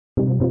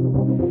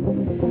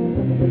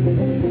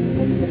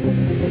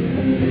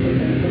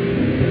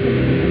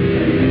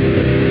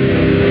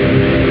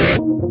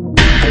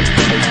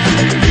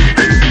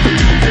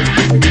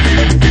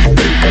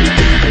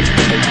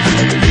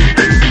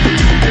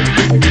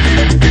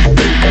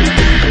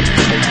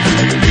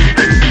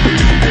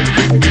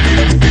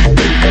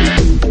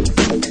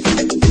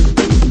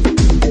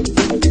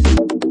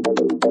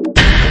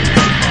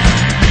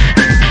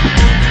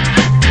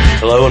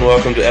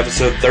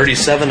episode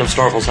 37 of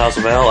Starfall's House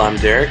of L. I'm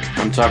Derek.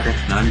 I'm Tucker.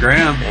 And I'm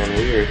Graham. And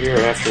we are here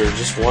after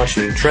just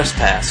watching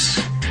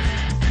Trespass.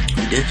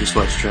 We did just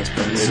watch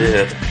Trespass. We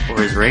did.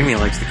 Or as Raimi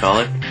likes to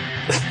call it,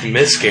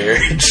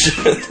 Miscarriage.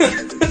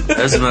 that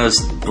was the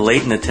most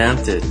blatant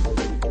attempt at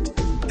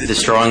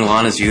destroying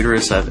Lana's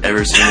uterus I've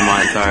ever seen in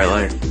my entire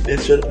life. It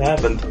should have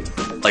happened.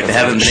 Like, they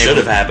haven't been should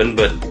have happened,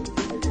 but...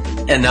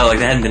 And no, like,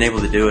 they hadn't been able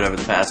to do it over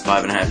the past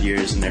 5.5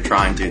 years, and they're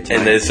trying to tonight.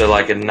 And they said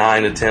like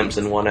 9 attempts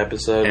in one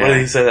episode. Yeah. What did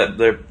he say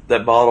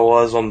that bottle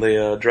was on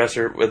the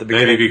dresser at the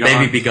beginning? Baby Be Gone.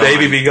 Baby Be Gone.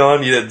 Baby Be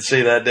Gone? You didn't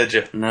see that, did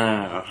you?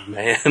 No.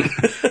 Man.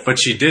 But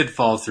she did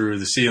fall through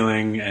the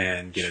ceiling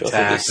and get Fell through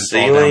attacked the and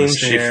fall down ceiling. the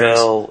She stairs.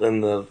 fell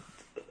in the...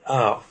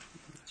 Oh.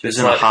 She was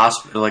in a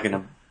hospital, like in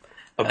a...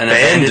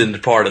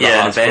 Abandoned part of the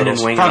an hospital.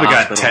 abandoned wing Probably of the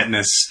got hospital.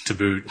 tetanus to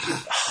boot.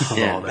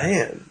 Yeah, All that.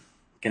 Man.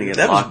 Gonna get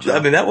That locked was,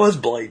 up. that was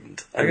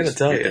blatant. I gotta It was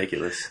tell you.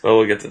 ridiculous. Well,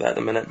 we'll get to that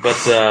in a minute. But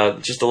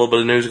just a little bit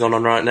of news going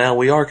on right now.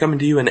 We are coming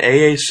to you in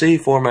AAC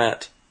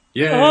format.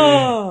 Yay!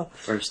 Ah,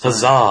 First time.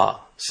 huzzah!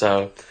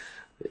 So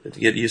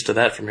get used to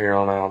that from here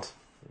on out.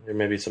 There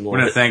may be some I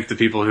want to thank the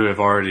people who have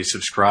already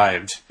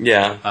subscribed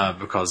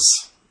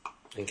because,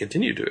 and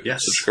continue to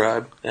Yes.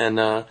 subscribe. And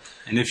and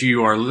if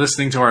you are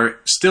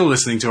still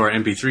listening to our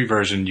MP3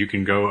 version, you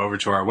can go over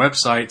to our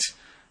website,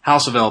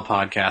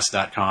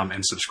 houseoflpodcast.com,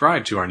 and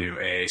subscribe to our new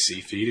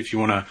AAC feed if you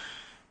want to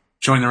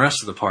join the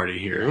rest of the party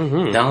here.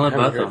 Download have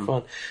both great of them.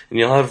 fun. And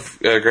you'll have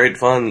great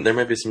fun. There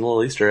may be some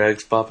little Easter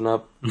eggs popping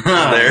up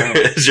there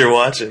as you're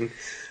watching.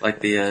 Like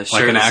the Like an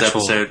shirtless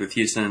actual- episode with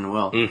Houston and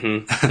Will.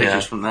 Mm-hmm.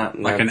 Pictures from that.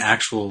 Like an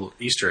actual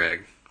Easter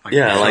egg. Like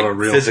Yeah, a like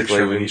real physically,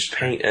 picture of an we Easter egg.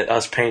 paint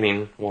us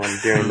painting one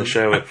during the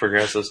show at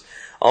Progresses.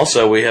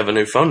 Also, we have a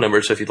new phone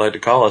number, so if you'd like to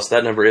call us,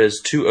 that number is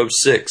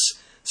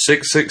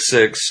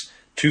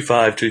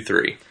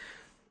 206-666-2523.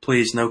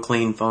 Please, no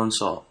clean phone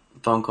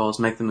calls.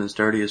 Make them as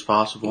dirty as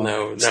possible.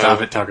 No.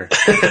 Stop it, Tucker.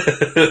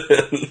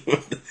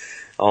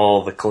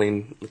 All the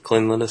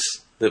cleanliness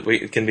that we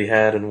can be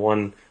had in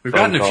one. We've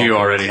phone gotten a call. few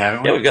already,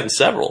 haven't we? Yeah, we've gotten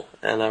several,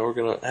 and we're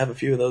going to have a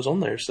few of those on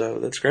there, so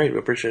that's great. We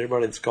appreciate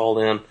everybody that's called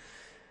in.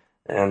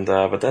 And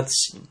but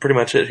that's pretty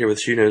much it here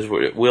with Shoe News.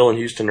 Will and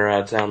Houston are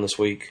out of town this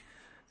week.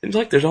 Seems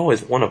like there's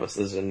always one of us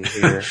that's in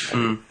here.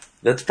 And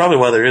that's probably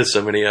why there is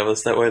so many of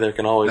us. That way there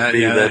can always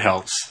be that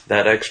helps.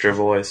 that extra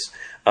voice.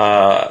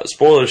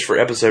 Spoilers for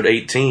episode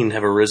 18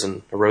 have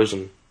arisen.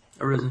 Verizon.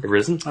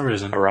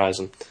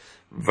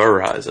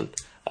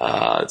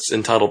 It's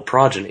entitled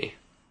Progeny.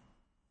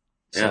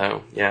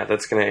 So, yeah,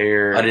 that's going to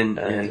air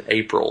in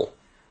April.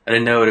 I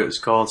didn't know what it was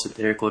called, so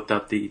Derek looked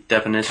up the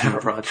definition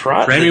of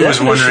progeny. Raimi was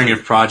wondering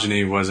if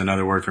progeny was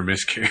another word for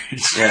miscarriage.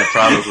 Yeah,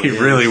 probably. He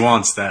really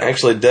wants that.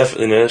 Actually,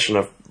 definition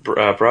of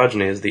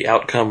progeny is the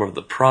outcome of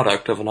the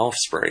product of an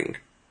offspring.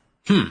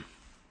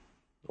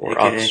 Or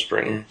AKA,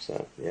 offspring. yeah.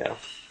 So, yeah.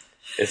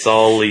 It's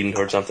all leading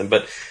towards something.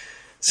 But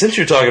since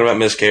you're talking about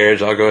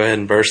miscarriage, I'll go ahead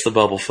and burst the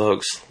bubble,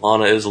 folks.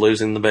 Lana is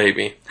losing the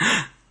baby.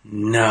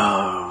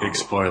 No. Big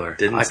spoiler.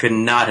 I could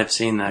not have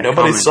seen that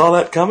Nobody coming. saw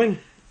that coming?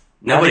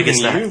 Nobody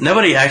Not even you?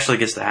 Nobody actually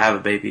gets to have a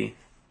baby.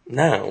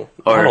 No.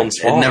 Or Not on it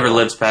Smallville. never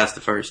lives past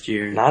the first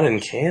year. Not in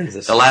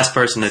Kansas. The last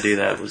person to do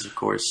that was, of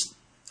course,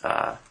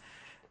 the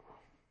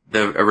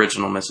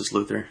original Mrs.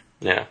 Luther.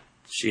 Yeah.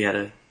 She had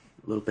a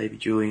little baby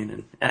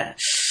Julian, and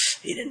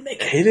he didn't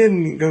make it. He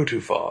didn't go too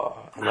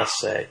far, I must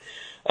say.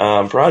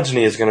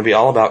 Progeny is going to be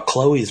all about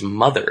Chloe's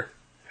mother,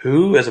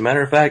 who, as a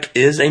matter of fact,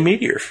 is a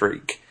meteor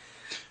freak.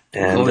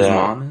 And, Chloe's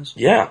mom is?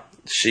 Yeah.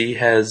 She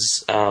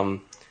has...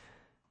 and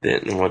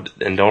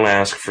don't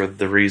ask for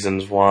the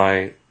reasons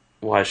why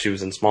she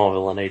was in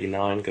Smallville in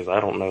 '89, because I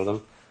don't know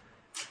them.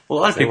 Well,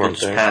 a lot of They people weren't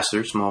just there. pass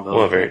through Smallville.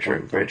 Well, very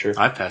true, very true.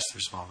 I passed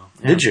through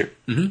Smallville. Did you?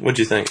 Mm-hmm. What'd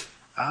you think?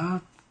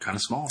 Kind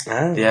of small.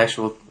 I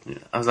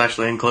was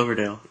actually in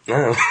Cloverdale.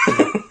 No.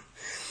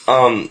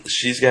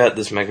 She's got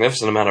this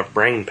magnificent amount of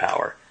brain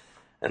power,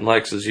 and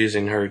Lex is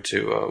using her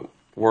to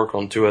work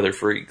on 2 other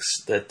freaks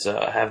that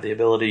have the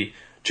ability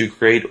to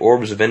create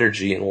orbs of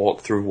energy and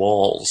walk through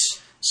walls.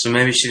 So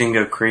maybe she didn't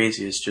go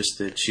crazy. It's just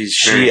that she's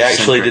She very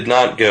actually eccentric. did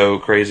not go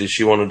crazy.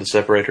 She wanted to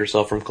separate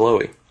herself from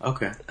Chloe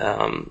Okay.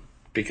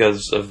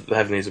 because of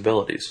having these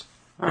abilities.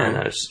 All right.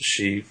 And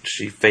she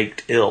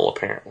faked ill,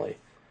 apparently.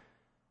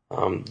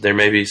 There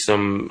may be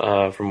some,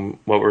 from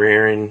what we're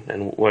hearing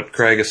and what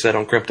Craig has said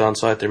on Krypton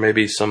site, there may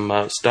be some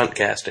stunt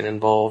casting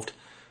involved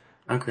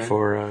Okay.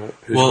 for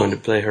who's going to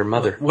play her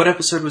mother. What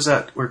episode was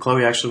that where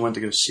Chloe actually went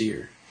to go see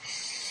her?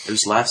 It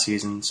was last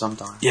season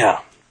sometime. Yeah,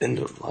 end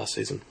of last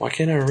season. Why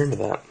can't I remember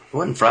that? It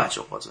wasn't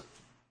Fragile, was it?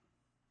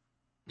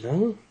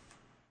 No?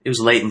 It was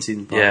late in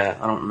season 5. Yeah.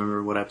 I don't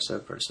remember what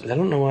episode per se. I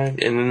don't know why. And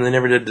then they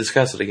never did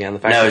discuss it again. The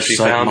fact No, that it's she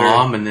just like found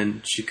mom, her... and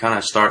then she kind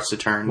of starts to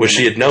turn. Well,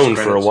 she had known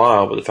for a credits.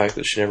 while, but the fact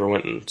that she never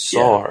went and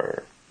saw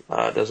her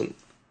doesn't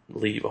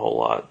leave a whole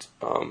lot.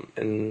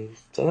 And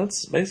so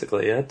that's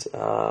basically it.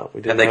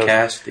 We did Have they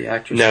cast the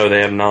actress? No, they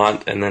have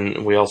not. And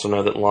then we also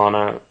know that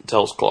Lana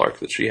tells Clark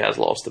that she has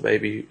lost the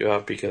baby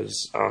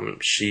because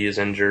she is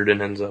injured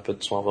and ends up at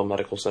Smallville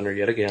Medical Center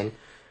yet again.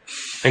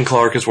 And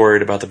Clark is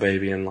worried about the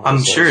baby. And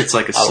I'm sure it's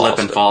like a slip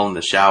and fall in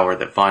the shower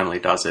that finally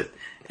does it.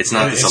 It's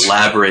not this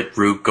elaborate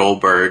Rube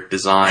Goldberg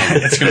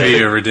design. It's going to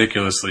be a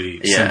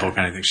ridiculously simple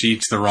kind of thing. She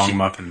eats the wrong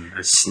muffin.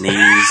 Or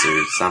sneeze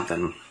or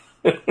something.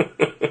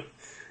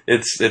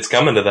 It's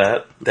coming to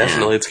that.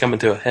 Definitely, it's coming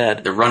to a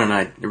head. They're running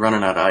out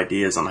of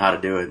ideas on how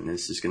to do it, and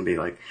it's just going to be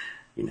like,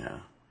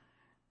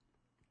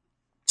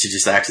 she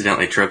just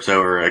accidentally trips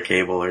over a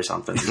cable or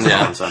something.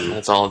 Yeah,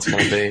 that's all it's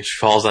going to be. She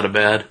falls out of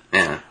bed.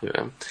 Yeah.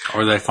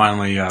 Or they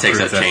finally prove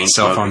that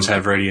cell phones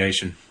have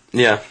radiation.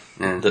 Yeah.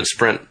 The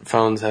Sprint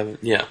phones have,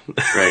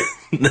 Right.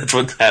 That's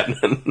what's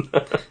happening.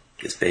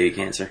 Gets baby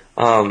cancer.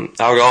 Al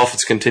Goff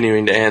is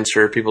continuing to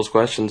answer people's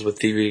questions with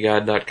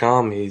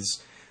TVGuide.com.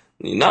 He's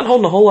not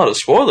holding a whole lot of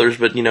spoilers,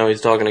 but,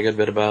 he's talking a good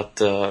bit about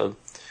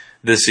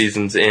this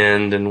season's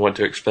end and what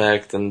to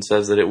expect, and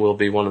says that it will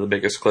be one of the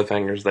biggest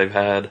cliffhangers they've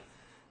had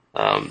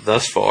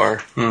thus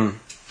far.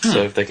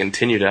 So if they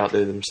continue to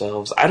outdo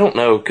themselves, I don't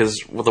know,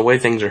 because with the way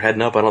things are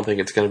heading up, I don't think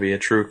it's going to be a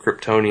true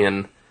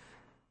Kryptonian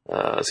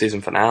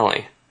season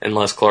finale,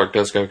 unless Clark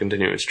does go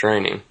continue his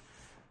training.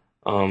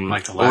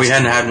 Like the last we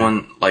hadn't had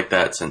one like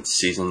that since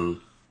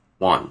season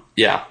 1.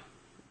 Yeah.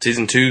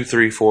 Season 2,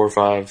 3, 4,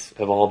 5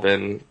 have all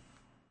been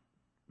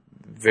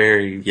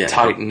very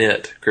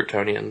tight-knit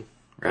Kryptonian.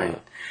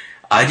 Right.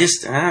 I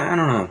don't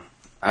know.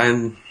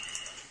 I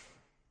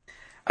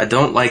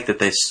don't like that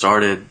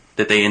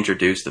they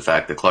introduced the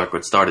fact that Clark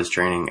would start his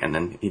training and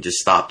then he just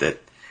stopped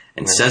it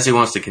and says he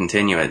wants to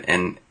continue it,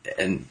 and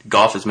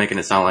Goff is making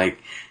it sound like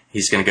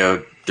he's going to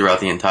go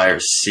throughout the entire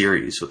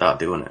series without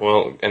doing it.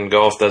 Well, and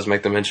Goff does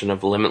make the mention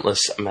of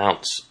limitless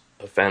amounts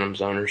of Phantom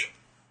Zoners.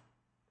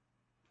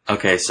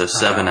 Okay, so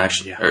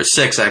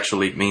 6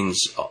 actually means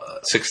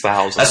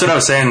 6,000. That's what I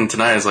was saying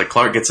tonight. Is like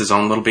Clark gets his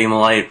own little beam of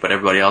light, but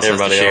everybody else has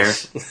to share.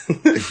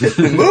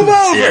 Move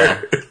over.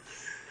 Yeah.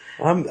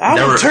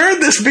 I will turn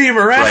this beam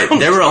around.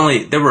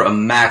 Right. There were a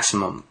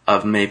maximum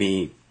of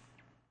maybe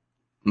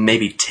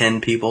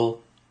 10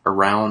 people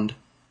around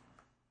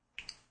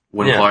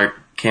when Clark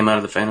came out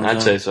of the Phantom Zone.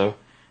 I'd say so.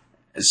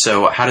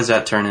 So how does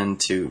that turn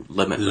into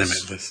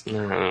limitless?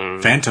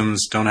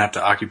 Phantoms don't have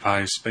to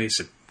occupy space,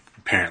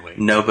 apparently.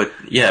 No, but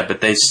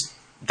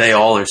they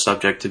all are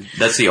subject to.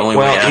 That's the only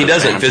way. Well, he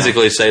doesn't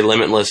physically say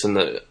limitless in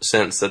the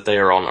sense that they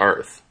are on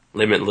Earth.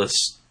 Limitless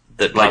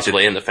that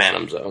possibly in the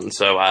Phantom Zone.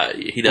 So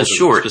he doesn't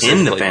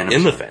specifically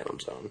in the Phantom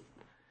Zone.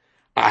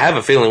 I have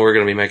a feeling we're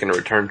going to be making a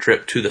return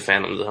trip to the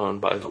Phantom Zone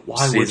by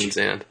season's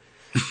end.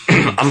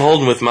 I'm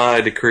holding with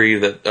my decree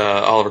that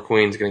Oliver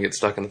Queen's going to get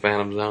stuck in the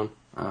Phantom Zone.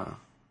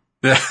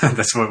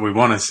 That's what we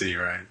want to see,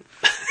 right?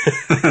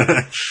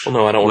 Well,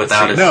 no, I don't want to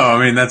see it. No, I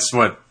mean, that's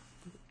what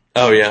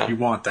you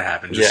want to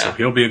happen. So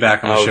he'll be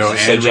back on the show.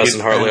 So Justin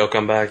Hartley will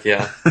come back,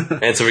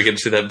 and so we can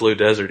see that blue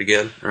desert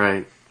again.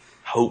 Right.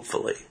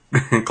 Hopefully.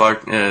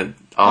 Clark, how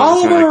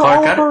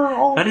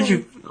did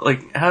you,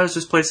 how does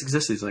this place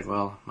exist? He's like,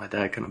 well, my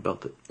dad kind of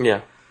built it.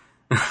 Yeah.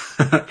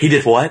 He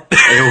did what?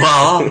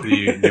 Well,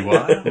 you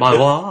what? My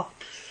what?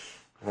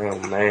 Oh,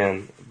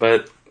 man.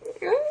 But...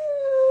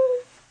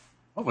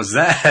 What was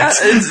that?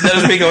 That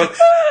was me going,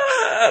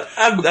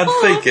 I'm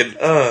thinking,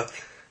 I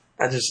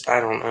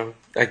don't know.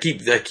 I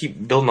keep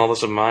building all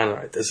this in mind. All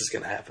right, this is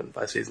going to happen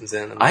by season's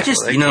end. I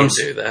just,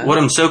 what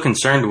I'm so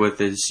concerned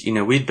with is,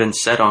 we've been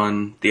set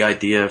on the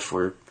idea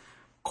for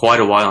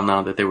quite a while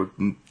now that there would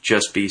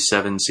just be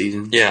 7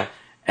 seasons. Yeah.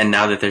 And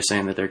now that they're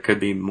saying that there could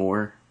be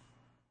more,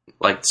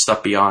 like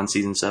stuff beyond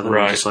season 7,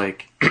 right. I'm just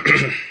like,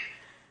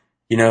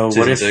 what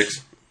season if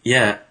 6?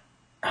 Yeah.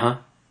 Huh?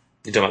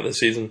 You talking about this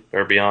season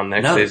or beyond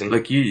next season?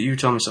 Like you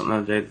told me something the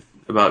other day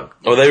about.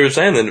 Oh, they were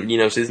saying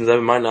that season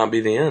 7 might not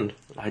be the end.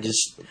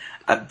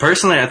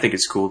 Personally, I think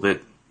it's cool that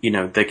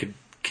they could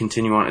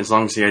continue on as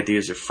long as the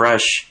ideas are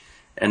fresh.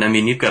 And I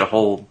mean, you got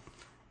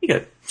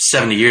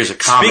 70 years of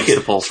comics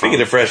to pull from.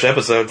 Speaking of fresh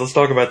episodes, let's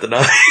talk about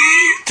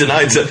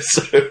tonight's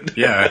episode.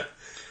 Yeah.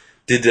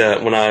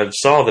 When I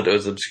saw that it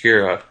was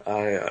Obscura,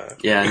 I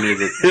knew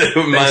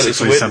that.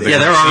 Basically something. Yeah,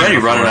 they're already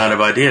running out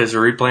of ideas.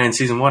 They're replaying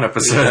season 1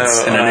 episodes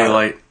in a new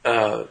light.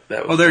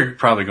 They're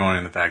probably going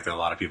in the fact that a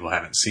lot of people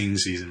haven't seen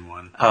season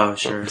 1. Oh,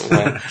 sure.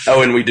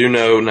 And we do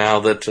know now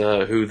that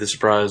who the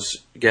surprise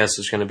guest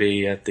is going to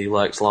be at the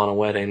Lex Lana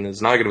wedding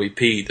is not going to be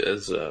Pete,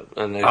 as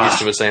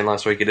Houston was saying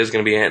last week. It is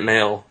going to be Aunt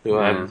Nell, who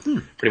I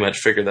pretty much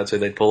figured that's who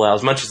they'd pull out,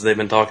 as much as they've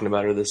been talking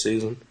about her this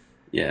season.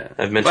 Yeah.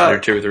 I've mentioned her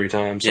 2 or 3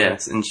 times. So. Yeah,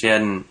 and she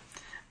hadn't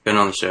been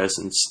on the show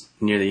since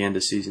near the end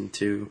of season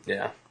 2.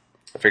 Yeah.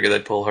 I figured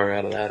they'd pull her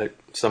out of the attic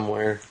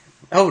somewhere.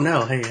 Oh,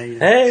 no. Hey, how you doing?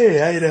 Hey,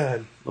 how you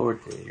doing? Lord.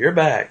 You're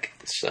back.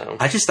 So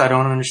I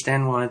don't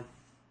understand why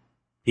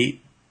Pete...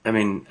 I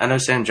mean, I know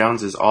Sam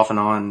Jones is off and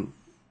on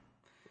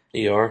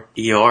ER,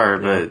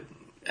 but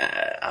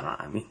I don't know.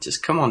 I mean,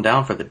 just come on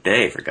down for the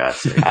day, for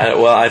God's sake.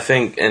 I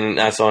think, and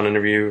I saw an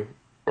interview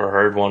or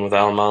heard one with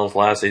Alan Miles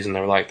last season.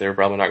 They were like, they were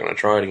probably not going to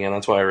try it again.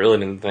 That's why I really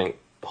didn't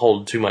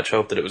hold too much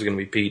hope that it was going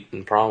to be Pete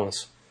and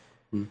Promise.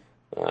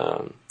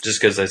 Just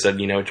because they said,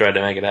 we tried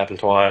to make it happen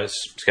twice,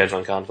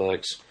 scheduling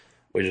conflicts.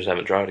 We just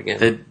haven't tried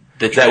again.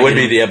 That would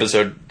be the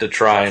episode to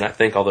try, and I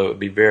think, although it would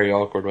be very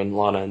awkward when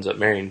Lana ends up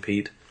marrying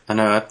Pete. I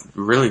know.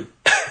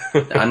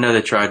 I know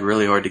they tried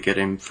really hard to get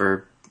him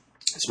for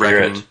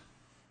Reckoning.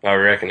 Oh,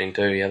 Reckoning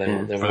too. Yeah, they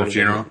for wanted the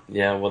funeral.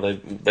 Yeah, well,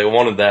 they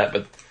wanted that,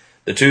 but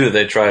the two that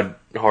they tried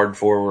hard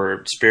for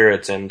were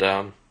Spirits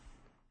and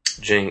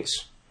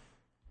Jinx.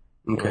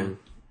 Okay.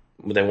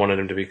 They wanted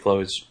him to be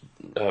Chloe's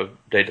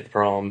date at the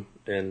prom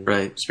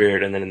in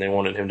Spirit, and then they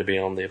wanted him to be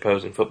on the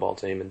opposing football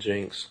team in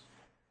Jinx.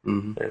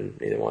 Mm-hmm.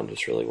 And neither one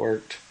just really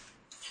worked.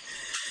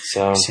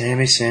 So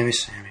Sammy.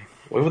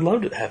 We would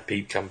love to have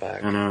Pete come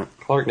back. I know.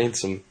 Clark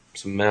needs some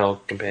male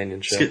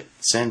companionship. Let's get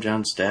Sam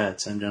Jones' dad.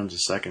 Sam Jones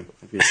is second.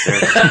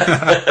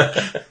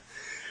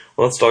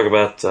 Well, let's talk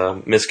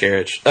about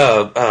miscarriage.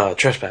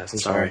 Trespass.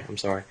 I'm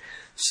sorry.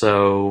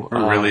 So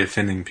we're really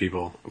offending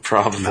people.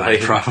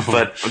 Probably.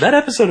 But that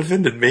episode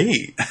offended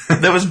me.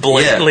 That was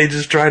blatantly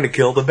just trying to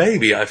kill the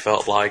baby, I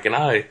felt like, and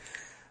I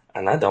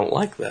don't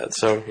like that.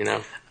 So,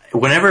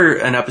 whenever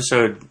an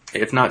episode,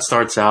 if not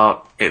starts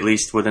out, at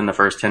least within the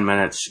first 10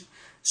 minutes,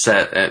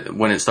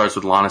 when it starts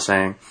with Lana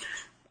saying,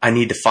 I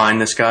need to find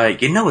this guy,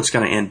 it's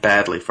going to end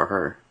badly for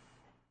her.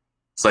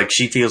 It's like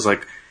she feels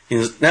like,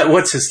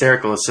 what's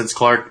hysterical is since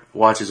Clark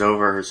watches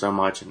over her so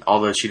much, and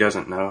although she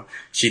doesn't know,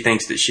 she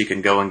thinks that she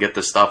can go and get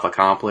the stuff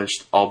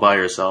accomplished all by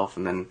herself,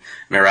 and then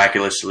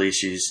miraculously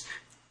she's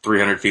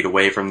 300 feet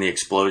away from the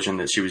explosion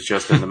that she was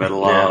just in the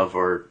middle of,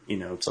 or,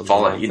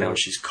 falling, like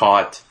she's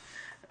caught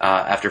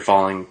after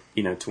falling,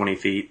 20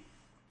 feet.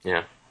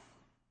 Yeah.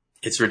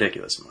 It's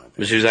ridiculous in my opinion.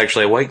 But she was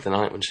actually awake the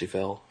night when she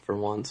fell for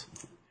once.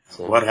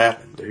 So. What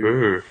happened?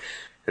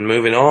 And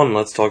moving on,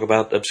 let's talk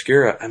about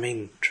Obscura.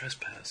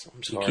 Trespass.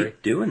 I'm sorry. You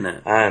keep doing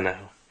that. I know.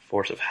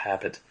 Force of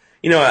habit.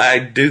 I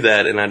do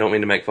that, and I don't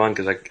mean to make fun,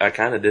 because I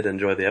kind of did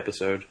enjoy the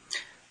episode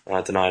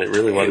tonight. It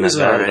really wasn't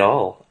that bad at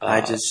all.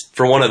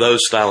 For one of those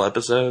style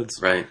episodes,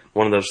 right?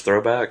 One of those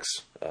throwbacks,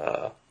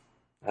 I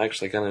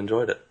actually kind of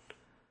enjoyed it.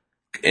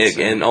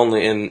 It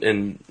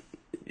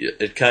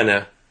kind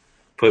of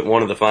put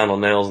one of the final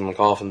nails in the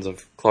coffins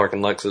of Clark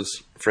and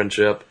Lex's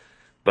friendship,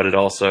 but it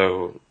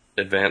also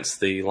advanced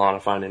the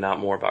Lana finding out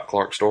more about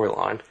Clark's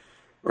storyline.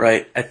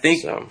 Right. I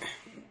think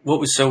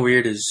what was so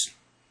weird is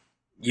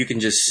you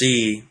can just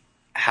see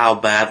how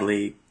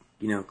badly,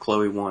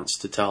 Chloe wants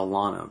to tell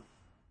Lana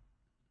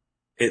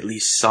at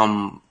least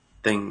some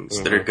things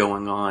that are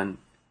going on,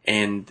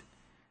 and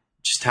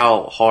just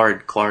how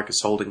hard Clark is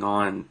holding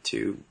on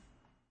to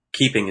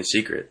keeping a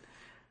secret.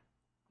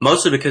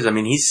 Mostly because,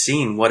 he's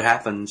seen what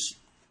happens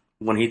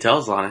when he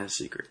tells Lana his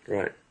secret.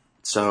 Right.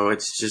 So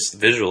it's just...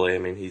 Visually,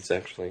 he's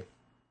actually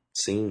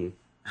seen.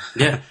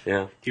 Yeah.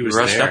 Yeah. He was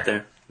rushed up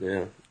there.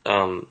 Yeah.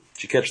 Did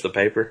you catch the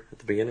paper at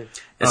the beginning?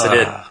 Yes, I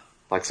did.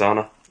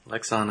 Lexana.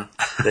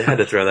 They had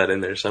to throw that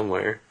in there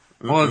somewhere.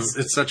 Well,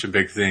 it's such a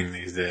big thing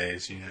these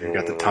days. You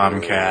got the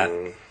Tomcat.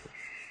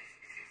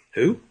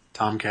 Who?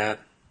 Tomcat.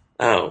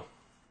 Oh.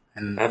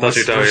 And I thought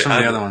you were talking some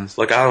of the other ones.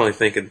 Look, I only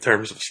think in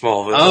terms of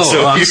Smallville.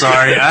 Oh, I'm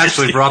sorry. I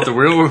actually brought the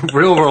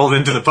real world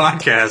into the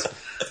podcast.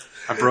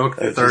 I broke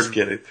the third. Just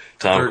kidding.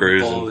 Tom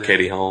Cruise and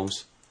Katie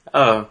Holmes.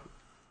 Oh,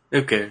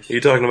 who cares? Are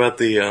you talking about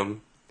the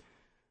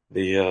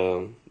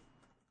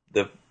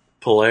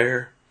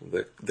Polaire,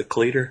 the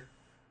Cleater?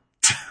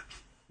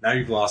 Now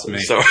you've lost me.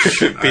 Sorry,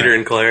 Peter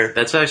and Claire.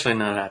 That's actually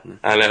not happening.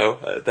 I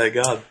know. Thank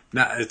God.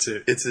 No,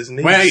 it's his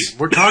niece. Wait,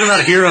 we're talking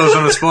about heroes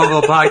on the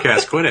Smallville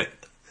podcast. Quit it.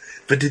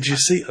 But did you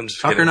see? I'm just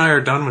Tucker kidding. and I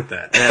are done with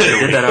that. Yeah, we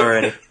did that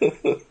already.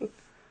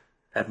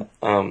 Had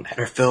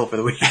her fill for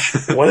the week.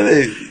 Why do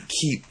they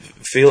keep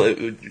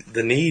feeling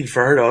the need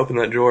for her to open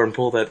that drawer and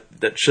pull that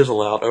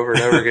chisel out over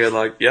and over again?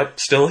 Like, yep,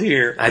 still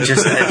here.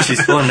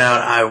 She's pulling it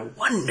out. I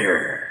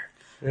wonder.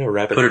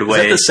 Wrap it. Put it away.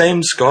 Is that the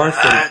same scarf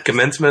from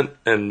Commencement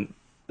and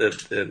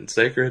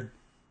Sacred?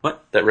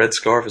 What? That red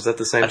scarf, is that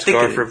the same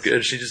scarf from...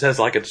 Is. She just has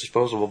like a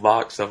disposable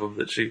box of them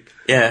that she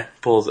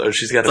pulls. Oh,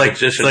 she's got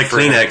it's like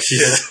Kleenex. She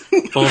just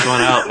pulls one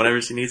out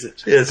whenever she needs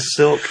it. Yeah, it's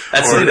silk.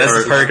 That's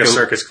the perk of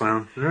circus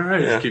clown. All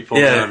right, just keep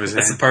pulling it out of his hand.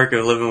 That's the perk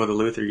of living with a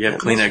Luther. You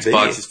have Kleenex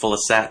boxes full of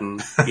satin,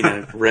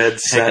 red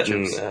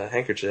satin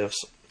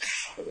handkerchiefs.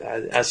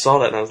 I saw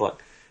that and I was like,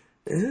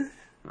 eh?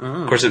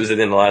 Of course, it was at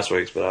the end of last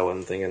week's, but I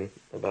wasn't thinking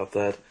about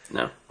that.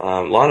 No.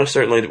 Lana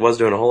certainly was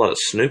doing a whole lot of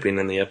snooping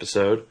in the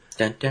episode.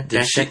 And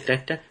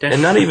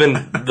not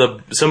even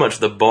so much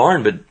the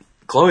barn, but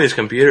Chloe's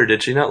computer.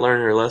 Did she not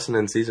learn her lesson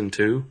in season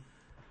 2?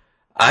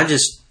 I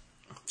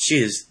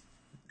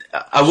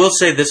will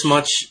say this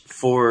much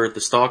for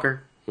the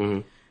stalker.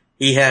 Mm-hmm.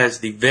 He has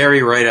the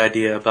very right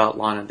idea about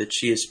Lana, that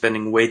she is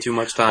spending way too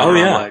much time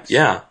around Lex.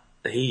 Yeah.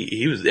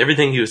 He was,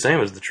 everything he was saying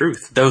was the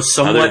truth. Though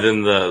somewhat, other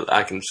than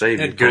I can save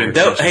you.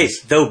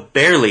 Though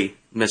barely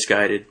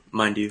misguided,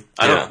 mind you.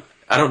 I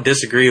don't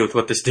disagree with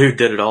what this dude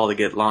did at all to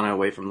get Lana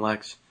away from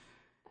Lex,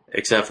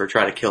 except for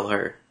try to kill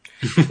her.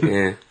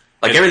 Yeah.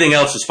 Like everything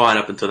else was fine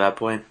up until that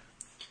point.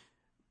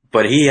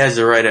 But he has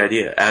the right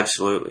idea,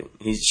 absolutely.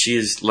 She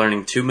is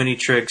learning too many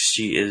tricks.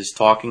 She is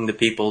talking to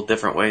people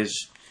different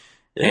ways.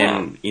 Yeah.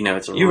 And,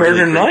 it's a You heard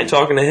her tonight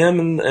talking to him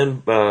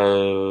and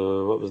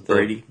what was that?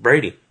 Brady.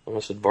 Brady. I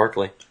almost said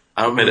Barkley.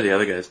 I don't remember the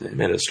other guy's name.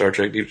 Made a Star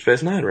Trek Deep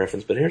Space Nine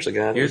reference, but here's a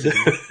guy. Here's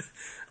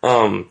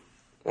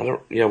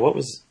what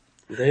was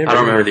they? I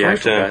don't remember the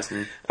actual guy's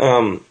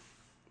name.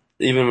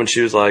 Even when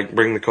she was like,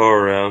 "Bring the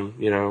car around,"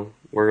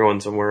 we're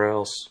going somewhere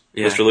else.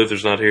 Yeah. Mr.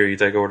 Luther's not here. You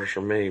take orders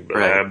from me. Blah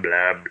Right.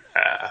 blah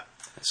blah.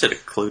 I should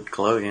include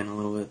Chloe in a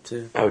little bit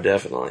too. Oh,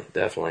 definitely.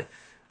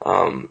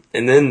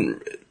 And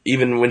then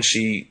even when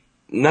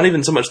not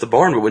even so much the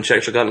barn, but when she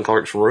actually got in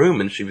Clark's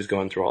room and she was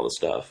going through all the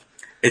stuff.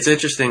 It's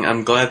interesting.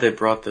 I'm glad they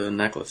brought the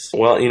necklace.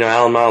 Well,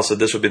 Alan Miles said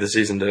this would be the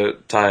season to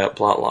tie up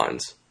plot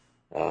lines.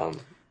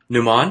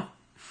 Newman?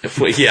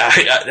 Well, yeah,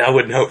 I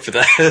wouldn't hope for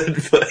that,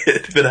 but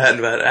if it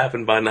hadn't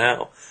happened by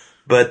now.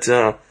 But,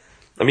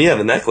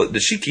 the necklace,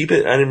 did she keep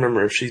it? I didn't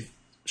remember if she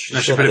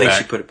No, she put it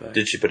back. She put it back.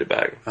 Did she put it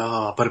back?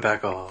 Oh, put it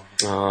back. Oh.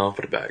 Oh,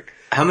 put it back.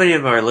 How many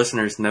of our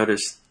listeners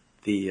noticed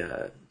the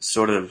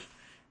sort of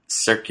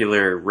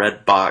circular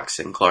red box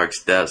in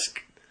Clark's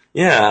desk?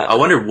 Yeah. I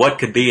wonder what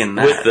could be in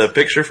that. With the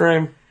picture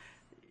frame?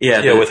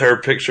 Yeah, with her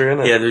picture in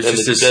it? Yeah, there's in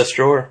just the this desk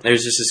drawer?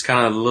 There's just this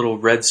kind of little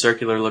red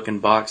circular looking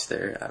box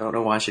there. I don't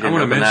know why she didn't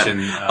wanna open mention,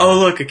 that. Oh,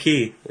 look, a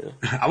key.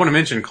 I want to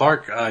mention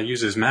Clark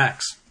uses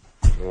Macs.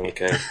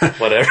 Okay,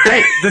 whatever.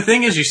 Hey, the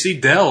thing is, you see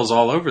Dells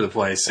all over the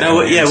place.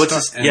 Oh, yeah,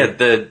 and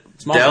the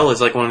Small Dell Mac.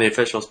 is like one of the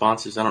official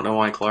sponsors. I don't know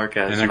why Clark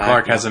has. And then Mac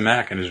Clark now. has a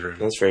Mac in his room.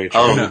 That's very true.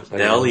 Oh, I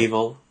Dell know.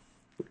 evil.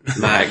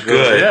 Mac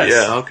Good, Yes.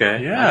 yeah.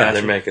 Okay. Yeah. I got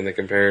They're you. making the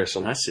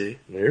comparison. I see.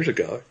 There's a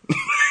guy.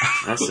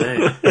 I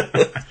see.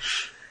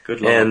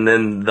 Good lord. And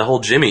then the whole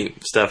Jimmy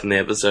stuff in the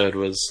episode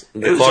was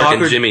the It was Clark and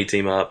awkward. Jimmy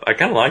team up. I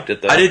kind of liked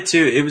it though. I did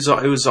too. It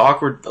was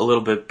awkward a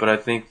little bit, but I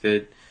think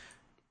that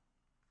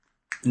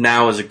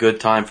now is a good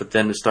time for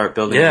them to start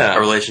building Yeah. a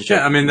relationship.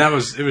 Yeah, I mean, it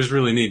was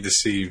really neat to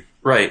see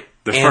Right.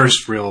 the And-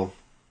 first real.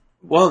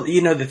 Well,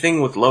 the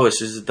thing with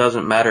Lois is it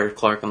doesn't matter if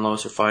Clark and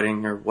Lois are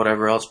fighting or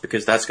whatever else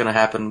because that's going to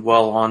happen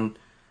well on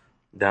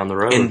down the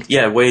road.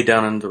 way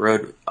down in the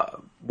road,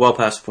 well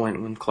past the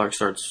point when Clark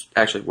starts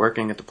actually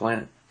working at the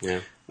planet. Yeah.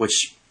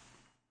 Which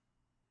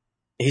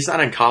he's not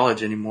in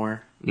college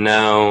anymore.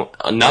 No,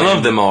 none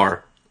of them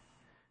are.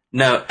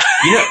 No,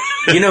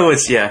 you know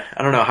what's I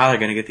don't know how they're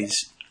going to get these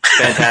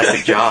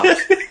fantastic jobs.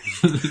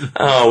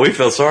 Oh, we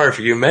feel sorry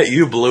for you.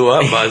 You blew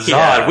up by Zod.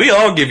 Yeah. We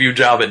all give you a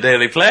job at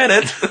Daily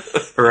Planet.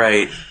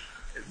 Right.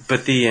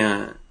 But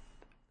the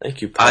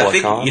Thank you, Paula I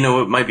think Khan.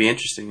 what might be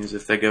interesting is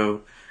if they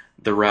go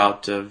the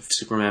route of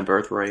Superman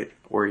Birthright,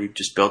 where he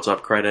just builds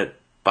up credit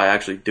by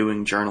actually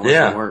doing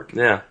journalism work.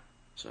 Yeah.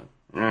 So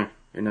who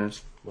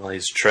knows? Well,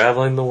 he's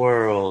traveling the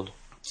world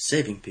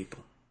Saving people,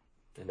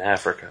 in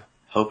Africa.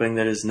 hoping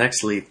that his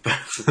next leap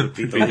would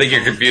be the I think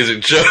you're confusing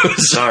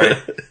shows. Sorry,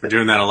 We're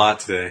doing that a lot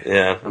today.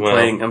 Yeah.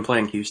 I'm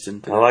playing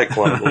Houston. I like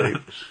Quantum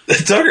Leap.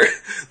 Tucker,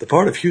 the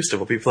part of Houston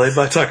will be played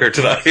by Tucker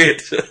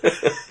tonight.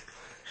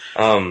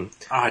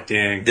 Ah,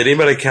 dang. Did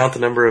anybody count the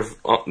number of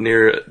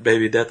near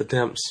baby death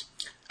attempts?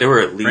 There were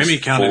at least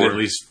Ramey counted 4. at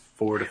least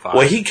 4 to 5.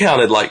 Well, he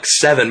counted like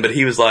 7, but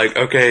he was like,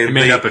 okay. He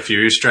made up a few.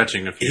 He was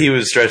stretching a few. He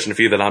was stretching a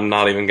few that I'm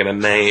not even going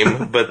to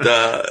name, but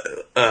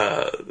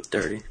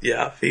dirty.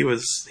 yeah, he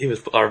was.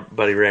 Our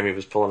buddy Ramy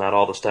was pulling out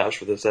all the stops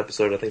for this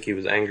episode. I think he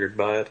was angered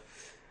by it.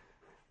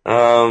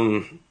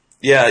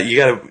 Yeah, you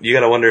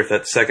gotta wonder if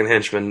that second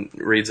henchman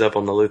reads up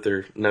on the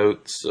Luthor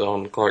notes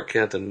on Clark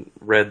Kent and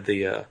read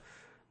the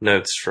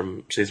notes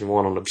from season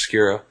 1 on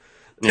Obscura.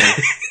 Yeah.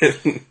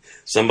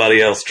 Somebody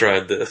else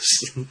tried this.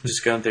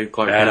 Just going through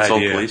Clark Bad Kent's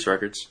old idea. police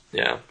records,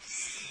 Yeah.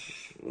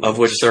 of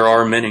which there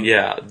are many.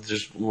 Yeah,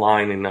 just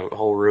lining the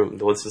whole room.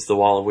 This is the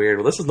wall of weird.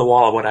 Well, this is the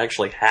wall of what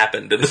actually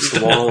happened in It's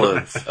this the wall town.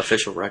 of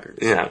official records.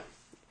 Yeah.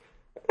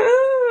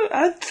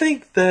 I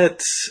think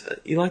that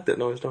you like that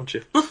noise, don't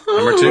you?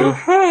 Number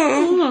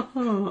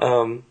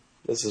 2.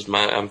 This is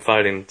I'm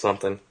fighting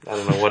something. I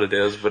don't know what it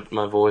is, but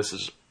my voice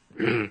is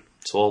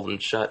swollen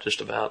shut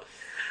just about.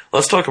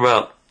 Let's talk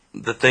about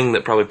the thing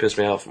that probably pissed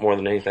me off more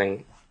than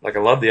anything. Like, I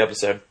love the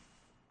episode.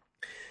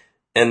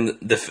 And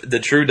the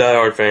true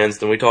diehard fans,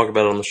 then we talk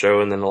about it on the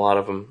show, and then a lot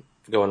of them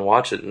go and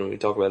watch it, and we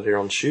talk about it here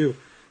on the show,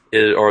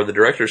 are the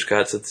director's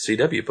cuts that the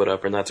CW put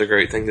up, and that's a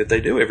great thing that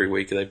they do every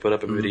week. They put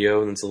up a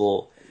video, and it's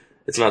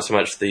not so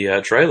much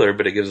the trailer,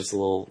 but it gives us a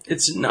little...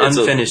 It's an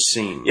unfinished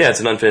scene. Yeah,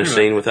 it's an unfinished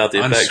scene without the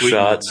effect Unsweetened.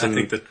 shots. I And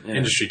think the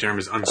industry term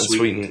is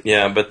unsweetened. unsweetened.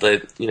 Yeah, but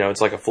it's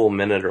like a full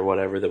minute or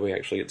whatever that we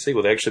actually get to see.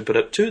 Well, they actually put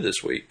up 2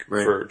 this week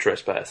Right. for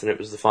Trespass, and it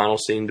was the final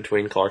scene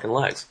between Clark and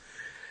Lex.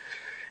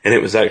 And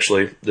it was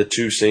actually, the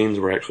 2 scenes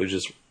were actually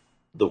just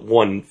the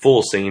one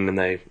full scene, and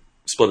they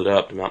split it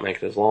up to not make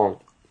it as long.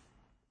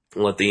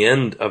 Well, at the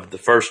end of the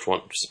first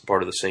one,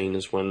 part of the scene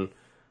is when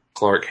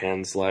Clark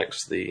hands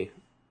Lex the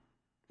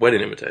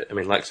wedding invitation. I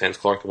mean, Lex hands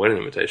Clark the wedding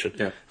invitation.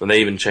 Yeah. And they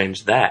even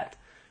changed that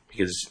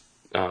because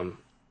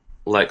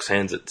Lex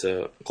hands it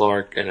to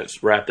Clark and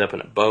it's wrapped up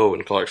in a bow,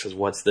 and Clark says,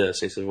 "What's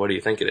this?" And he says, "What do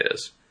you think it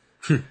is?"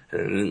 And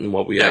then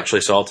what we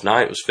actually saw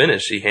tonight was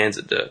finished. He hands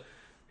it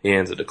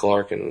to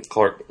Clark, and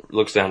Clark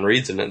looks down,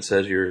 reads it, and it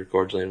says, "You're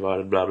cordially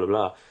invited." Blah blah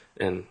blah.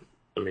 And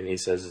I mean, he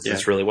says, "Is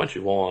this really what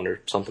you want?" or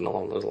something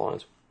along those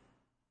lines.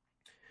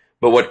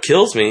 But what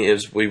kills me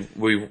is we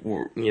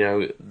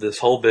this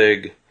whole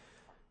big,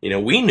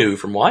 we knew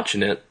from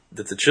watching it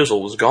that the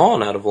chisel was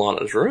gone out of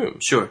Lana's room.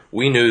 Sure.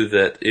 We knew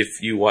that if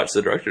you watched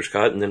the director's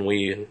cut, and then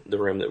we in the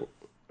room that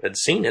had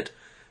seen it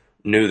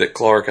knew that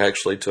Clark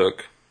actually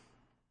took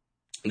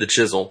the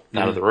chisel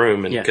out of the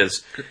room, and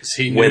because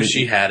he knew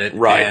she had it,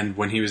 right. And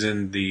when he was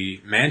in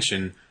the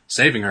mansion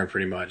saving her,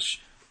 pretty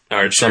much. Or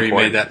at So some he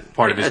point, made that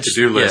part of his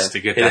to-do list to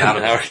get that out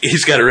of it.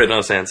 He's got it written on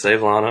his hand,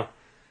 save Lana.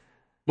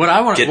 What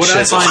I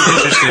chisel. find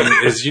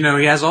interesting is,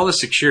 he has all the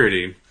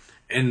security,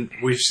 and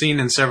we've seen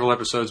in several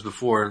episodes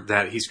before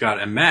that he's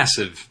got a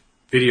massive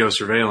video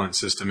surveillance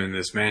system in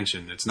this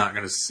mansion. It's not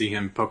going to see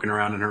him poking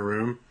around in her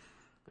room.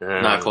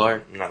 Not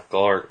Clark. Not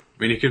Clark.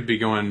 I mean, he could be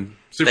going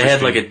super They had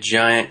speed. like a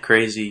giant,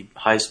 crazy,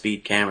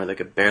 high-speed camera that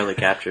could barely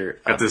capture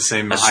Got the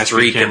same a high-speed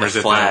streak in the cameras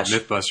that flash. the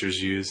Mythbusters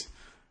use.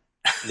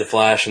 The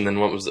Flash, and then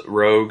what was it?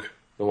 Rogue,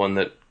 the one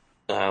that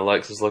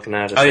Lex is looking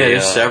at. Oh yeah,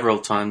 there's several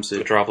times that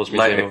Metropolis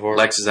Museum of Art.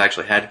 Lex has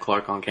actually had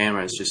Clark on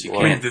camera. It's just you Well,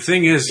 I mean, can't. the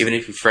thing is, Even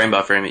if you frame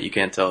by frame it, you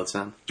can't tell it's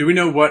him. do we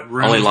know what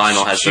room? Only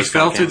Lionel has she those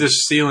fell on through camera. the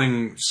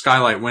ceiling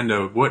skylight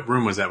window. What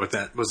room was that?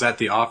 Was that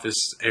the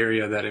office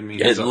area that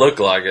It looked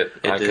like it.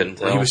 I did. couldn't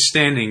tell. He was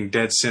standing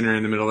dead center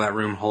in the middle of that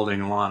room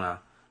holding Lana.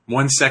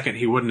 1 second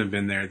he wouldn't have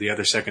been there. The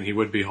other second he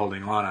would be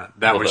holding Lana.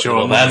 That would show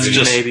well, a that's movie.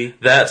 just maybe.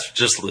 That's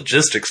just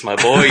logistics, my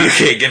boy. You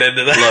can't get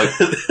into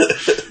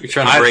that. You're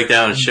trying to break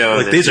down a show.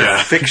 Like, that, these are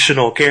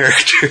fictional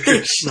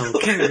characters.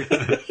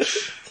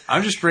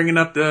 I'm just bringing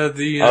up the it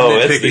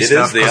nitpicky is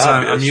stuff the because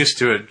I'm obvious. used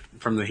to it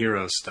from the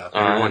Heroes stuff.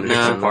 Everyone picks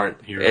no,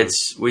 apart Heroes.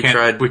 we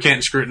tried- We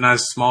can't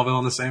scrutinize Smallville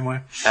in the same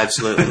way.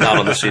 Absolutely Not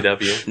on the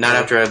CW. Not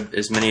after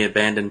as many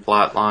abandoned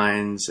plot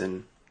lines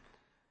and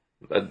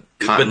But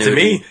to Continuity.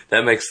 me,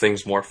 that makes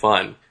things more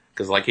fun.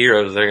 Because, like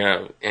Heroes, they're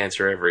going to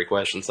answer every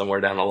question somewhere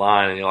down the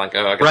line, and you're like, oh,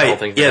 I got the Right. whole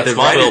thing. Yeah, But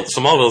the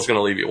Smallville's going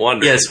to leave you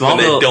wondering. Yeah, when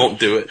they Smallville- don't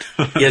do it.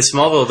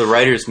 Smallville. The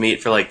writers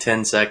meet for like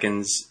 10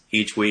 seconds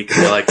each week,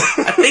 and they're like,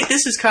 "I think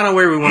this is kind of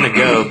where we want to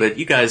go, but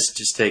you guys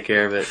just take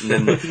care of it." And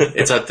then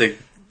it's up to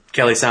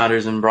Kelly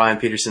Saunders and Brian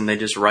Peterson. They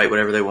just write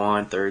whatever they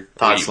want. Or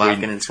Todd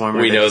Slavkin and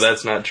Swarmer. We They know just-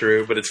 that's not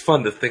true, but it's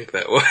fun to think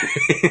that way.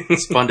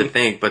 It's fun to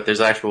think, but there's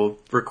actual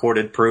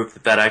recorded proof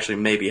that actually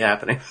may be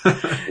happening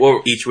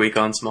Well, each week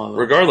on Smallville.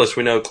 regardless,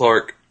 we know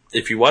Clark.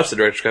 If you watch the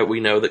director's cut, we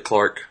know that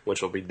Clark,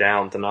 which will be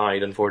down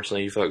tonight.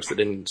 Unfortunately, you folks that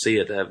didn't see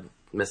it have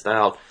missed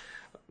out.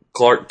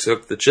 Clark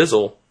took the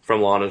chisel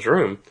from Lana's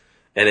room,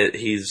 and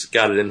he's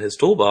got it in his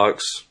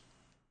toolbox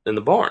in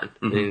the barn.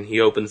 And he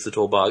opens the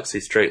toolbox, he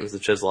straightens the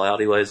chisel out,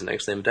 he lays it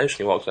next to the invitation,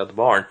 he walks out the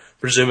barn,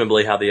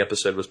 presumably how the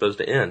episode was supposed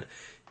to end.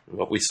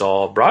 What we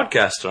saw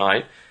broadcast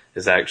tonight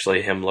is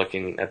actually him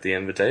looking at the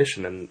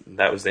invitation, and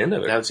that was the end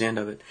of it. That was the end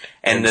of it.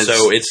 And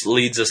so it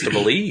leads us to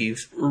believe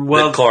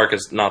that Clark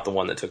is not the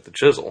one that took the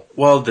chisel.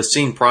 Well, the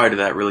scene prior to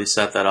that really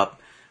set that up.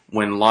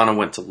 When Lana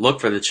went to look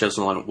for the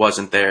chisel and it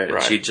wasn't there, and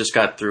Right. she just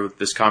got through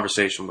this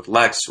conversation with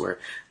Lex, where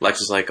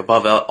Lex is like,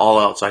 "Above all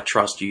else, I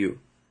trust you,"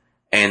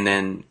 and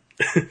then,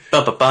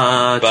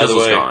 By chisel's the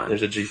way, gone.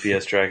 there's a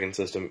GPS tracking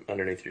system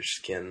underneath your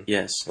skin.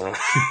 Yes,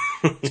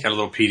 It's got a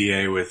little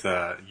PDA with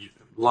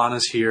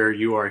Lana's here,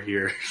 you are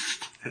here,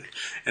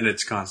 and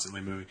it's constantly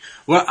moving.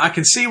 Well, I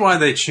can see why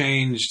they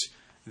changed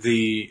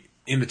the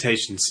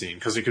invitation scene,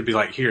 because it could be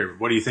like, here,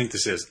 what do you think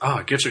this is? Oh,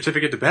 a gift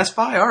certificate to Best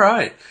Buy? All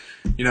right.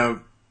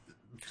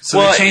 So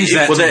Well, they changed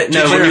that well, to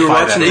no, when you were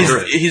clarify watching that. it, a little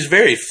bit. He's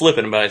very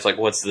flippant about it. It's like,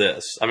 what's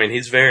this? I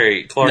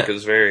mean, Clark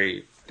is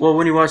very... Well,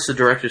 when you watch the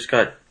director's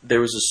cut, there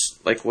was this,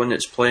 like, when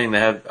it's playing, they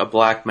have a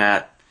black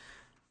matte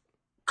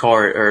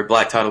card, or a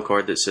black title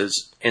card that says,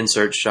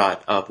 insert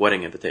shot of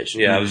wedding invitation.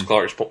 Yeah, it was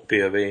Clark's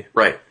POV.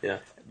 Right. Yeah.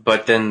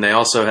 But then they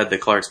also had the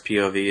Clark's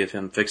POV of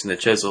him fixing the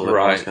chisel. and all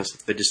Right. this kind of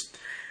stuff. They just,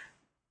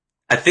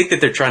 I think that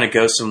they're trying to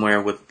go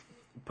somewhere with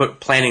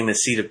planting the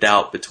seed of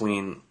doubt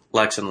between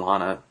Lex and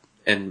Lana,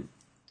 and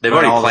they've But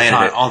already all the planted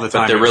time- it, all the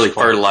time but they're it was really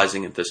planted.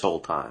 fertilizing it this whole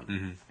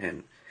time.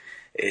 And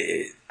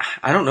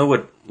I don't know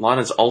what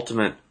Lana's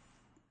ultimate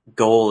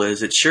goal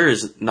is. It sure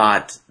is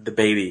not the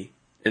baby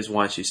is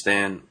why she's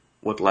staying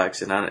with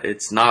Lex, and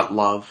it's not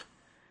love.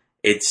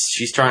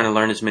 She's trying to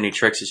learn as many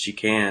tricks as she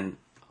can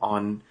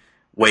on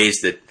ways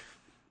that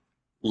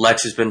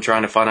Lex has been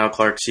trying to find out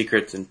Clark's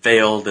secrets and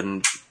failed,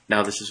 and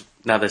now this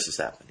has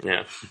happened.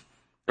 Yeah.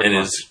 Pretty And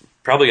much. is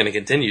probably going to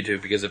continue to,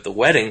 because if the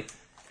wedding,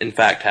 in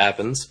fact,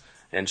 happens,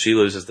 and she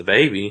loses the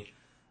baby,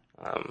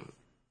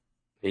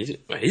 he's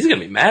going to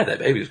be mad that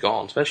baby's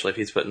gone, especially if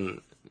he's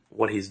putting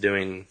what he's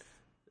doing,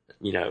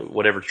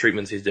 whatever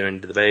treatments he's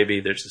doing to the baby.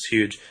 There's this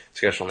huge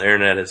discussion on the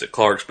internet, is it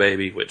Clark's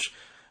baby, which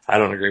I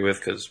don't agree with,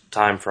 because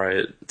time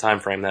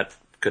frame that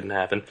couldn't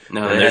happen.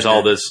 No, and there's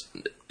all this,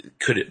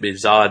 could it be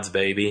Zod's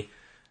baby?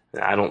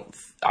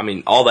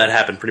 All that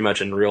happened pretty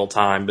much in real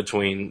time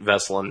between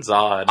Vessel and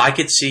Zod. I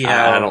could see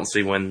how I don't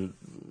see when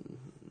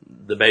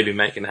the baby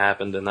making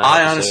happened in that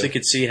I episode. honestly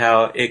could see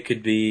how it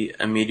could be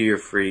a meteor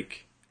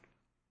freak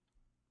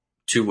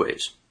two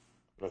ways.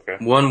 Okay.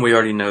 One, we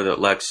already know that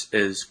Lex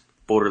is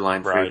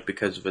borderline freak Right.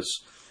 because of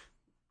his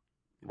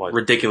What?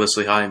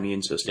 ridiculously high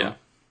immune system.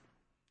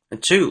 Yeah.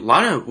 And 2,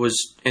 Lana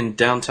was in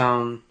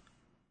downtown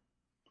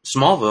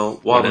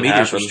Smallville while When it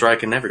meteors were happened.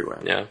 striking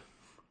everywhere. Yeah.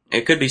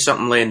 It could be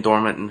something laying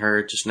dormant in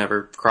her, just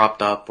never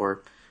cropped up,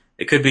 or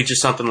it could be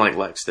just something like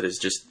Lex that is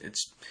just,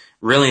 it's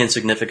really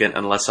insignificant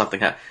unless something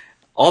happens.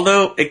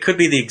 Although it could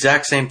be the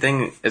exact same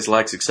thing as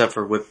Lex, except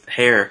for with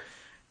hair,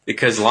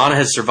 because Lana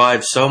has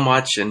survived so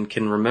much and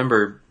can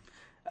remember.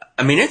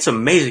 I mean, it's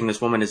amazing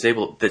this woman is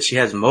able, that she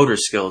has motor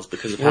skills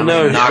because of how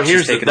many knocks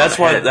she's taken on the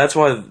head. That's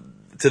why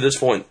to this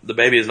point the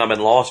baby has not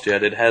been lost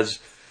yet. It has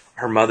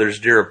her mother's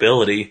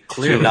durability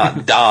to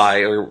not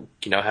die or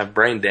have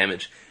brain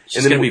damage.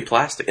 She's going to be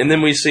plastic. And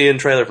then we see in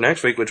trailer for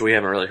next week, which we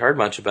haven't really heard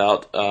much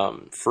about,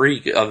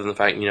 Freak, other than the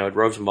fact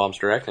Rosenbaum's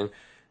directing.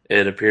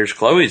 It appears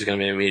Chloe's going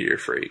to be a meteor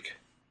freak,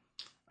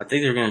 I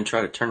think they're going to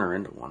try to turn her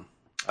into one.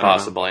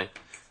 possibly.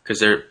 Because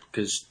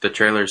the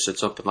trailer said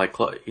something like,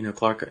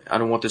 Clark, I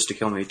don't want this to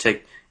kill me.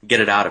 Get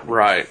it out of me.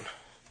 Right.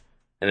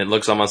 And it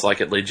looks almost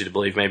like it leads you to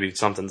believe maybe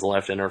something's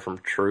left in her from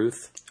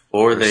truth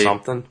Or they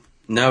something.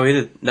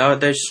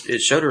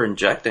 It showed her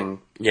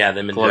injecting. Yeah,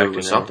 them Chloe injecting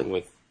with her something.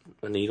 with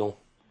a needle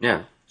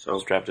Yeah. So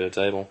strapped to a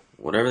table.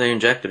 whatever they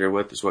injected her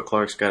with is what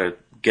Clark's got to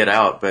get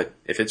out. But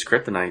if it's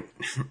kryptonite,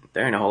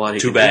 there ain't a whole lot he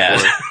Too can bad.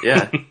 do for her.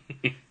 Yeah.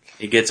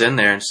 He gets in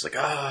there and it's like,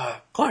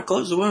 Clark,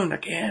 close the wound. I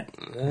can't.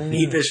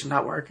 Heat vision's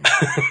not working.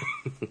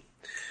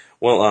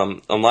 Well,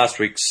 on last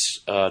week's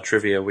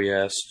trivia, we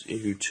asked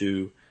you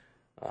to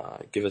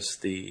give us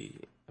the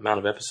amount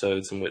of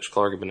episodes in which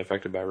Clark had been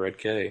affected by Red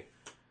K.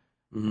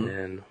 Mm-hmm.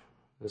 And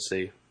let's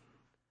see.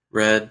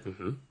 Red,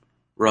 Mm-hmm.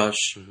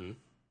 Rush,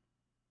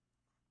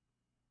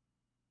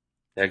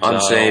 Exile,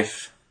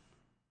 Unsafe,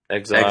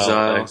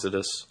 Exile,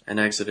 Exodus. and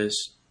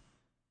Exodus.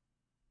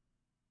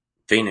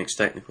 Phoenix,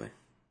 technically.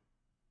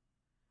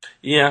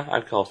 Yeah,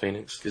 I'd call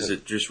Phoenix. Because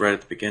it just right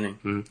at the beginning.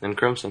 Mm-hmm. And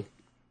Crimson.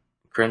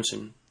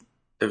 Crimson.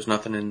 There was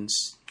nothing in...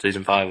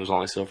 Season 5 was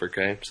only Silver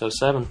K. So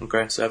 7.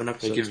 Okay, 7 They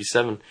episodes. give you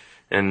 7.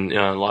 And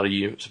a lot of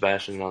you,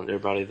 Sebastian, and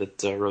everybody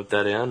that wrote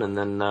that in. And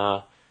then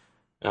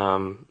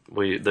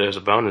there's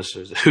a bonus.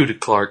 There's who did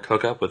Clark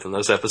hook up with in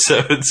those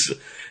episodes?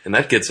 And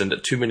that gets into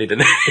too many to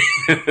name.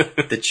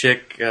 The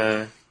chick,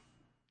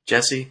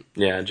 Jessie,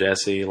 Yeah,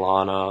 Jesse,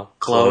 Lana,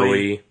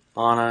 Chloe,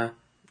 Lana,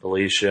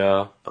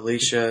 Alicia,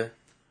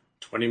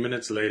 20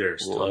 minutes later.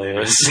 Still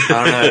Lois,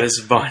 I don't know, there's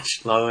a bunch.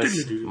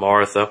 Lois,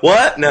 Martha.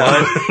 What?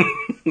 No.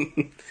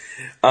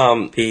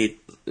 Pete.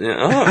 Yeah,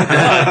 oh,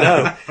 God,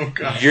 no. Oh,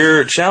 God.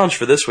 Your challenge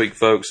for this week,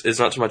 folks, is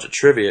not so much a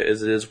trivia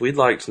as it is we'd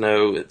like to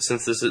know,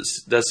 since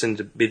does seem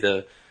to be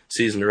the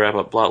season to wrap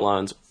up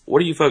Bloodlines, what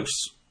do you folks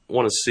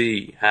want to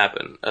see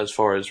happen as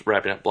far as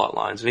wrapping up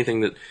Bloodlines?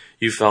 Anything that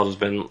you felt has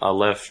been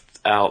left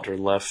out or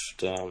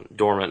left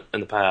dormant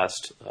in the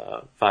past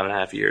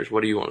 5.5 years?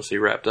 What do you want to see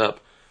wrapped up?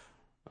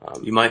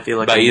 You might feel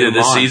like By a either new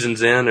this Mon.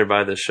 season's end or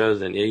by the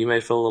show's end. Yeah, you may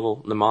feel a little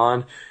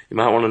Namon. You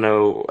might want to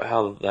know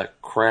how that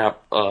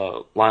crap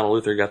Lionel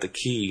Luthor got the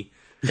key.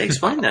 They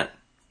explained that.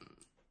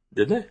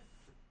 Didn't they?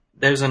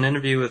 There's an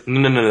interview with...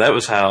 No. That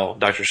was how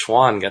Dr.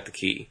 Swan got the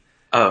key.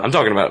 Oh, I'm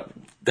talking about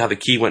how the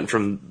key went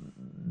from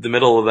the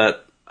middle of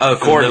that from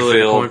the middle of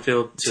the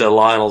cornfield to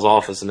Lionel's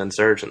office and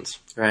Insurgents.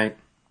 Right.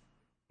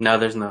 No,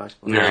 there's no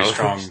explanation. Very No.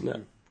 strong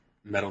No.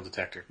 metal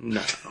detector.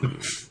 No.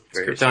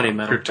 Very Kryptonian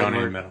metal.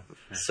 Kryptonian metal.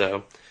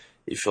 So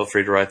you feel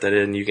free to write that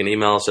in. You can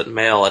email us at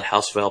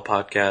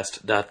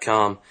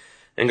mail@houseoflpodcast.com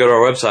and go to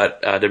our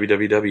website,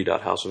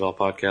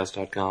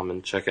 www.houseoflpodcast.com,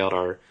 and check out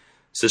our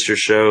sister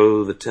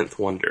show, The 10th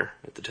Wonder,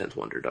 at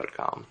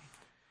the10thwonder.com.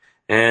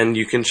 And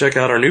you can check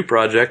out our new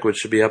project, which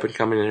should be up and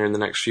coming here in the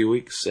next few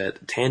weeks,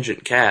 at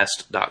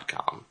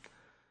tangentcast.com.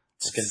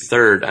 It's the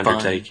third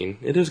undertaking.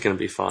 It is going to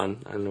be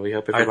fun, and we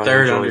hope Our everybody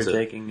third enjoys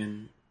undertaking.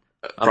 And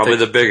Probably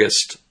the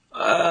biggest.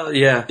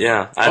 yeah.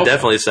 Yeah, I'd Hopefully.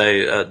 definitely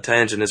say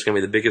Tangent is going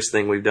to be the biggest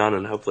thing we've done,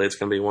 and hopefully it's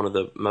going to be one of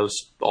the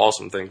most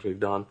awesome things we've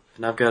done.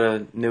 And I've got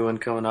a new one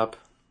coming up,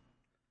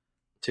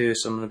 too,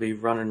 so I'm going to be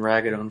running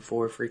ragged on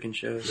 4 freaking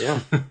shows.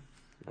 Yeah,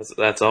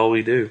 that's all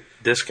we do.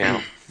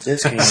 Discount.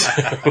 Discount.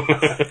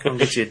 Come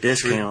get you a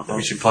discount on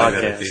We should the play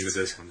that at podcast. the end of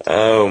this one.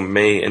 Oh,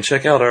 me. And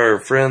check out our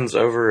friends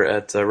over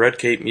at Red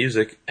Cape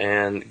Music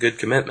and Good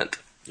Commitment.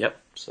 Yep.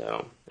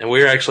 So, and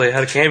we actually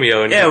had a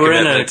cameo in Yeah, Good we're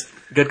in Commitment. a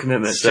good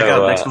commitment. So, Check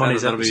out next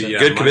Monday's that'll be, episode. yeah.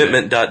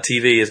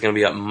 GoodCommitment.tv is going to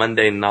be up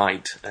Monday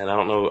night, and I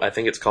don't know, I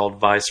think it's called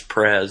Vice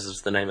Prez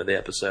is the name of the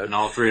episode. And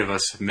all 3 of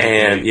us And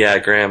made yeah,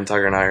 Graham,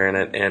 Tugger, and I are in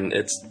it, and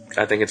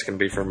I think it's going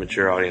to be for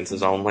mature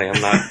audiences only.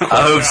 I'm not,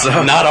 I hope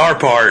so. not our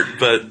part,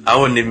 but I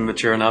wasn't even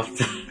mature enough.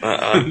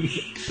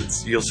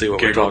 you'll see what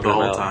we're giggled talking the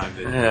whole about. time.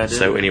 Dude. Yeah, I did.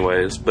 So,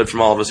 anyways, but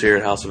from all of us here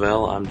at House of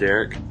L, I'm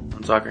Derek.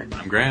 I'm talking.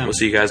 I'm Graham. We'll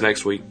see you guys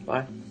next week.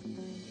 Bye.